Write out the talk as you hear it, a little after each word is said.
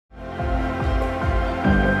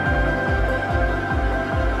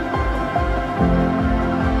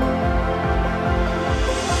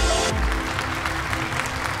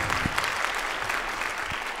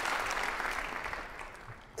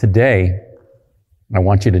Today, I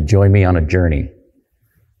want you to join me on a journey.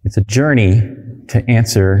 It's a journey to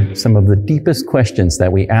answer some of the deepest questions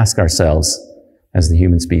that we ask ourselves as the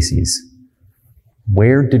human species.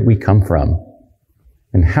 Where did we come from?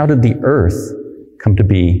 And how did the Earth come to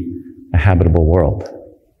be a habitable world?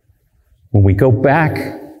 When we go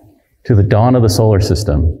back to the dawn of the solar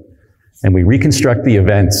system and we reconstruct the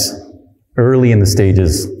events early in the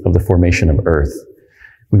stages of the formation of Earth,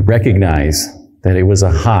 we recognize that it was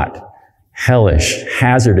a hot, hellish,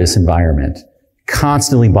 hazardous environment,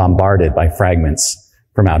 constantly bombarded by fragments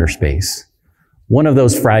from outer space. One of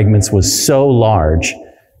those fragments was so large,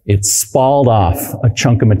 it spalled off a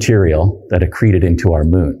chunk of material that accreted into our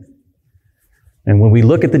moon. And when we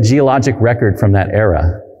look at the geologic record from that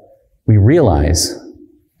era, we realize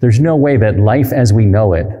there's no way that life as we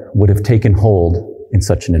know it would have taken hold in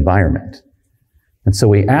such an environment. And so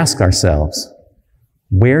we ask ourselves,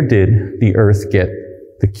 where did the Earth get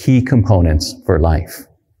the key components for life?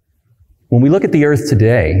 When we look at the Earth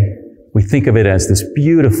today, we think of it as this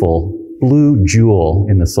beautiful blue jewel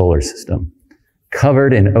in the solar system,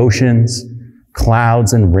 covered in oceans,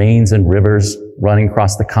 clouds and rains and rivers running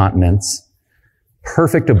across the continents,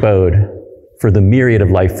 perfect abode for the myriad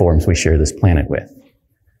of life forms we share this planet with.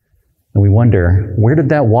 And we wonder, where did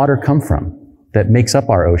that water come from that makes up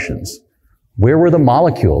our oceans? Where were the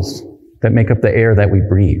molecules that make up the air that we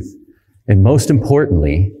breathe? And most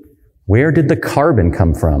importantly, where did the carbon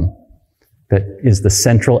come from that is the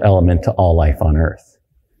central element to all life on Earth?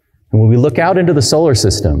 And when we look out into the solar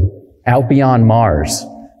system, out beyond Mars,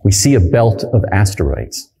 we see a belt of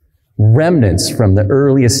asteroids, remnants from the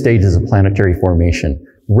earliest stages of planetary formation,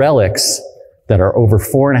 relics that are over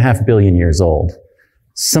 4.5 billion years old.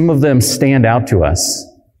 Some of them stand out to us.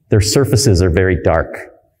 Their surfaces are very dark,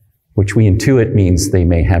 which we intuit means they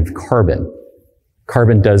may have carbon.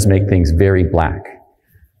 Carbon does make things very black.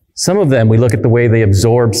 Some of them, we look at the way they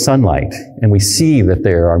absorb sunlight, and we see that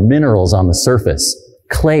there are minerals on the surface,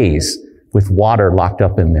 clays with water locked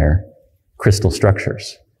up in their crystal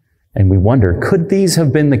structures. And we wonder, could these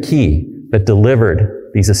have been the key that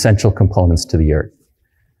delivered these essential components to the Earth?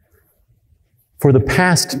 For the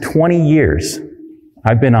past 20 years,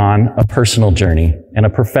 I've been on a personal journey and a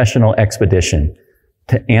professional expedition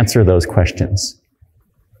to answer those questions.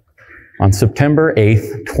 On September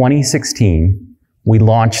 8th, 2016, we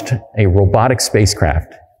launched a robotic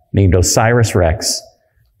spacecraft named OSIRIS-REx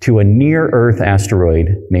to a near-Earth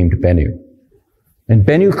asteroid named Bennu. And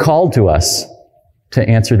Bennu called to us to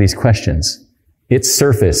answer these questions. Its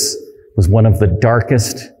surface was one of the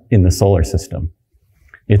darkest in the solar system.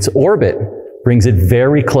 Its orbit brings it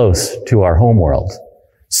very close to our homeworld.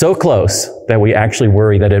 So close that we actually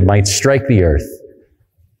worry that it might strike the Earth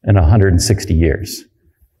in 160 years.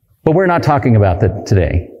 But we're not talking about that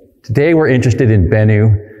today. Today we're interested in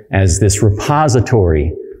Bennu as this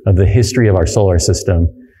repository of the history of our solar system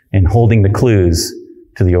and holding the clues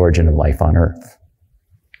to the origin of life on Earth.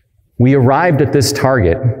 We arrived at this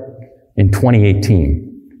target in 2018.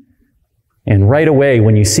 And right away,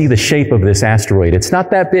 when you see the shape of this asteroid, it's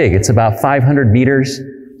not that big. It's about 500 meters,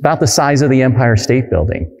 about the size of the Empire State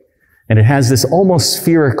Building. And it has this almost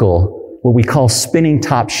spherical, what we call spinning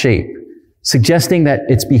top shape, suggesting that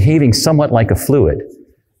it's behaving somewhat like a fluid.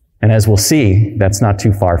 And as we'll see, that's not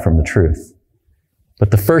too far from the truth. But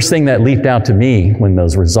the first thing that leaped out to me when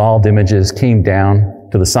those resolved images came down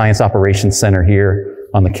to the Science Operations Center here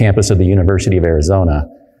on the campus of the University of Arizona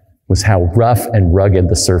was how rough and rugged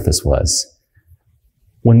the surface was.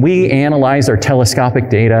 When we analyzed our telescopic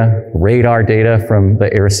data, radar data from the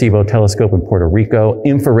Arecibo telescope in Puerto Rico,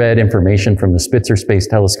 infrared information from the Spitzer Space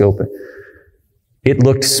Telescope, it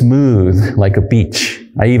looked smooth like a beach.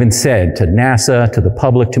 I even said to NASA, to the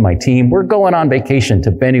public, to my team, we're going on vacation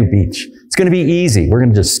to Bennu Beach. It's going to be easy. We're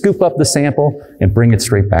going to just scoop up the sample and bring it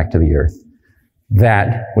straight back to the Earth.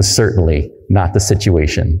 That was certainly not the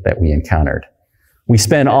situation that we encountered. We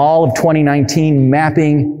spent all of 2019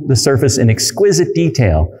 mapping the surface in exquisite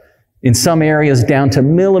detail, in some areas down to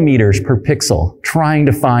millimeters per pixel, trying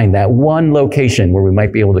to find that one location where we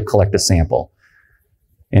might be able to collect a sample.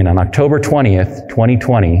 And on October 20th,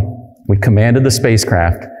 2020, we commanded the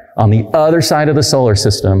spacecraft on the other side of the solar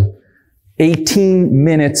system, 18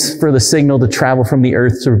 minutes for the signal to travel from the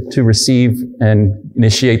Earth to receive and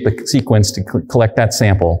initiate the sequence to collect that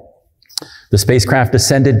sample. The spacecraft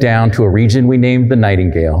descended down to a region we named the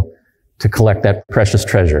Nightingale to collect that precious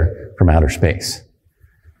treasure from outer space.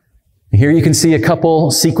 Here you can see a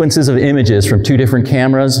couple sequences of images from two different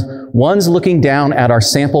cameras. One's looking down at our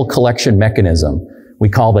sample collection mechanism, we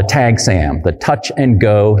call the TAG-SAM, the Touch and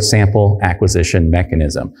Go Sample Acquisition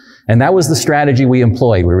Mechanism. And that was the strategy we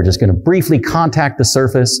employed. We were just going to briefly contact the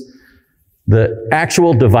surface. The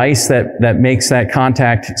actual device that makes that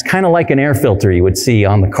contact is kind of like an air filter you would see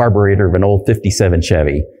on the carburetor of an old 57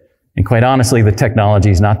 Chevy. And quite honestly, the technology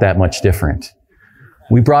is not that much different.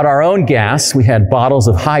 We brought our own gas. We had bottles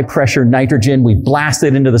of high-pressure nitrogen. We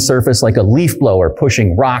blasted into the surface like a leaf blower,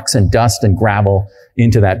 pushing rocks and dust and gravel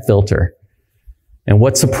into that filter. And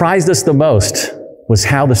what surprised us the most was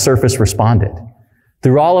how the surface responded.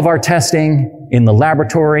 Through all of our testing in the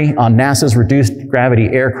laboratory on NASA's reduced gravity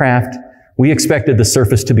aircraft, we expected the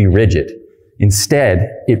surface to be rigid.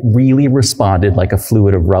 Instead, it really responded like a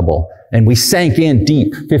fluid of rubble. And we sank in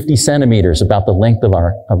deep, 50 centimeters, about the length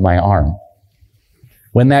of my arm.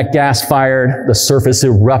 When that gas fired, the surface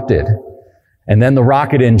erupted. And then the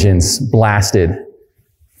rocket engines blasted,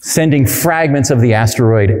 sending fragments of the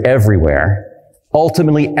asteroid everywhere,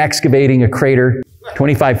 ultimately excavating a crater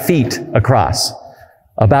 25 feet across,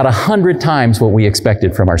 about 100 times what we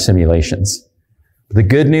expected from our simulations. The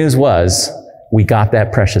good news was we got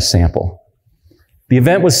that precious sample. The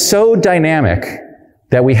event was so dynamic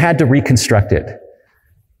that we had to reconstruct it,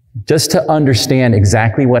 just to understand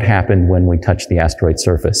exactly what happened when we touched the asteroid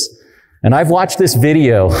surface. And I've watched this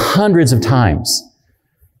video hundreds of times.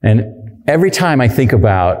 And every time I think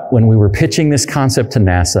about when we were pitching this concept to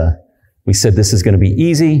NASA, we said this is going to be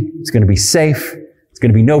easy, it's going to be safe, it's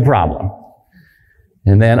going to be no problem.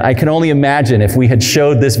 And then I can only imagine if we had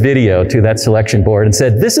showed this video to that selection board and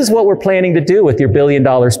said, this is what we're planning to do with your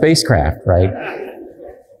billion-dollar spacecraft, right?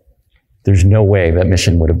 There's no way that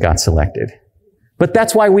mission would have got selected. But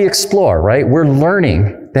that's why we explore, right? We're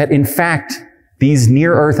learning that, in fact, these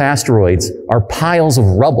near-Earth asteroids are piles of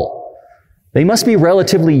rubble. They must be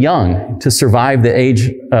relatively young to survive the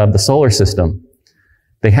age of the solar system.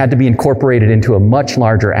 They had to be incorporated into a much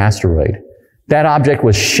larger asteroid. That object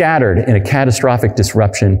was shattered in a catastrophic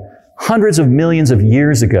disruption hundreds of millions of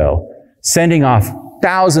years ago, sending off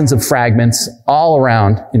thousands of fragments all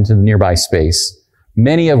around into the nearby space,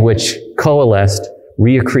 many of which coalesced,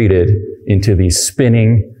 reaccreted into these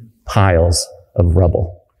spinning piles of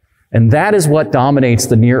rubble. And that is what dominates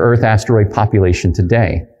the near-Earth asteroid population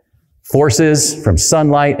today. Forces from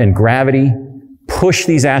sunlight and gravity push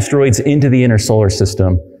these asteroids into the inner solar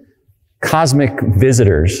system, cosmic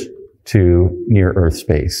visitors to near-Earth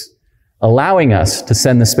space, allowing us to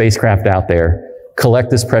send the spacecraft out there, collect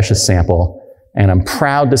this precious sample, and I'm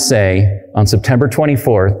proud to say on September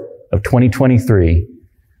 24th of 2023,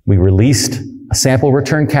 we released a sample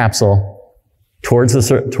return capsule towards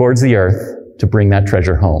the Earth to bring that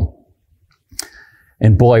treasure home.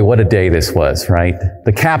 And boy, what a day this was, right?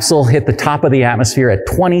 The capsule hit the top of the atmosphere at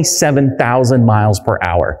 27,000 miles per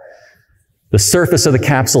hour. The surface of the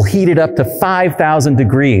capsule heated up to 5,000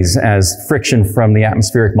 degrees as friction from the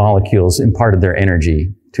atmospheric molecules imparted their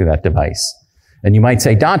energy to that device. And you might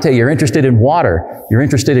say, Dante, you're interested in water. You're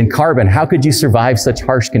interested in carbon. How could you survive such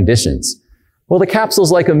harsh conditions? Well, the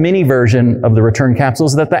capsule's like a mini version of the return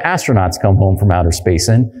capsules that the astronauts come home from outer space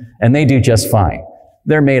in, and they do just fine.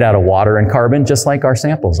 They're made out of water and carbon, just like our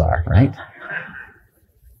samples are, right?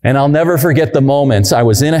 And I'll never forget the moments. I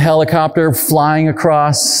was in a helicopter flying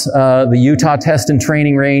across the Utah test and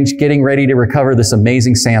training range, getting ready to recover this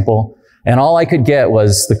amazing sample. And all I could get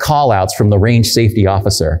was the call-outs from the range safety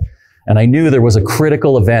officer. And I knew there was a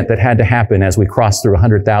critical event that had to happen as we crossed through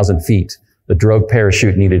 100,000 feet. The drogue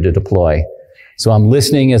parachute needed to deploy. So I'm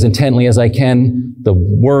listening as intently as I can. The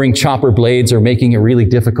whirring chopper blades are making it really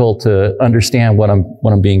difficult to understand what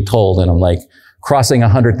I'm being told. And I'm like, crossing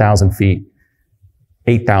 100,000 feet,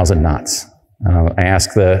 8,000 knots. I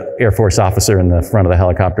asked the Air Force officer in the front of the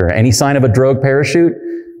helicopter, any sign of a drogue parachute?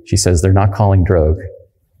 She says, they're not calling drogue.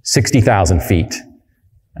 60,000 feet.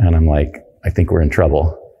 And I'm like, I think we're in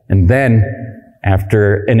trouble. And then,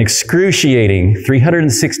 after an excruciating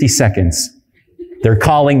 360 seconds, they're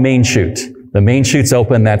calling main chute. The main chute's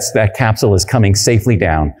open. That capsule is coming safely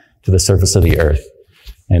down to the surface of the Earth.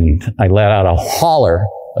 And I let out a holler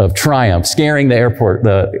of triumph, scaring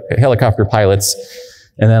the helicopter pilots.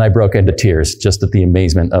 And then I broke into tears just at the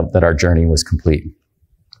amazement that our journey was complete.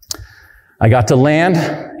 I got to land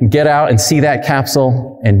and get out and see that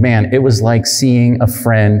capsule. And man, it was like seeing a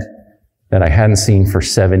friend that I hadn't seen for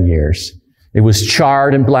 7 years. It was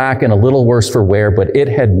charred and black and a little worse for wear, but it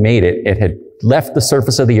had made it. It had left the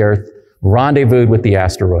surface of the Earth, rendezvoused with the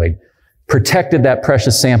asteroid, protected that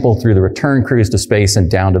precious sample through the return cruise to space and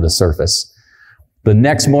down to the surface. The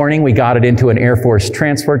next morning, we got it into an Air Force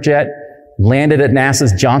transport jet, landed at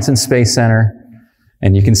NASA's Johnson Space Center,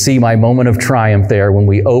 And you can see my moment of triumph there when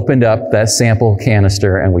we opened up that sample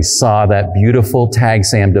canister and we saw that beautiful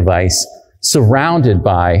TAG-SAM device surrounded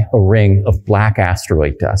by a ring of black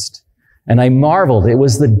asteroid dust. And I marveled. It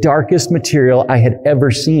was the darkest material I had ever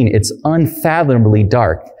seen. It's unfathomably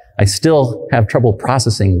dark. I still have trouble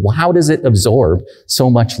processing. How does it absorb so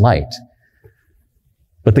much light?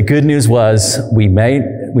 But the good news was we made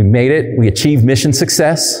it. We achieved mission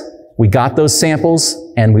success. We got those samples,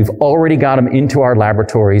 and we've already got them into our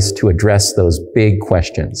laboratories to address those big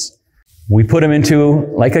questions. We put them into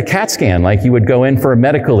like a CAT scan, like you would go in for a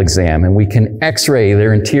medical exam, and we can X-ray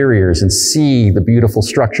their interiors and see the beautiful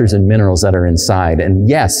structures and minerals that are inside. And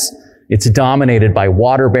yes, it's dominated by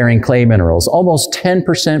water-bearing clay minerals. Almost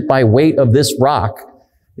 10% by weight of this rock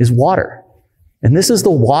is water. And this is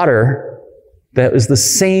the water that is the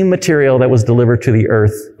same material that was delivered to the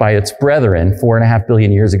Earth by its brethren 4.5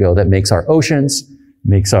 billion years ago that makes our oceans,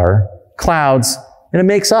 makes our clouds, and it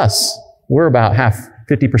makes us. We're about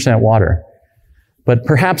 50% water. But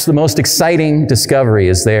perhaps the most exciting discovery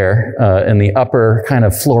is there in the upper kind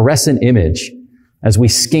of fluorescent image. As we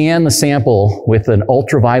scan the sample with an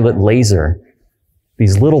ultraviolet laser,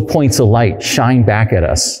 these little points of light shine back at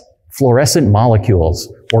us. Fluorescent molecules,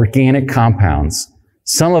 organic compounds,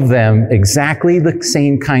 some of them exactly the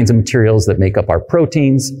same kinds of materials that make up our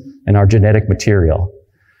proteins and our genetic material.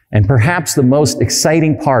 And perhaps the most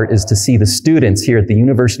exciting part is to see the students here at the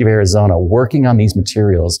University of Arizona working on these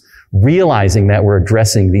materials, realizing that we're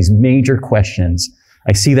addressing these major questions.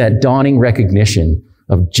 I see that dawning recognition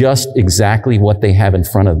of just exactly what they have in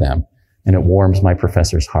front of them, and it warms my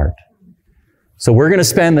professor's heart. So we're going to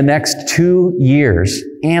spend the next 2 years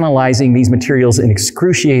analyzing these materials in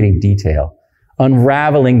excruciating detail,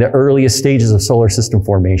 unraveling the earliest stages of solar system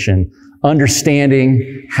formation,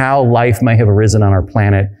 understanding how life might have arisen on our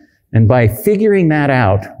planet, and by figuring that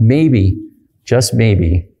out, maybe, just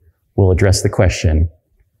maybe, we'll address the question,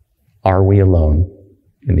 are we alone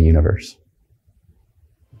in the universe?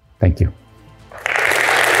 Thank you.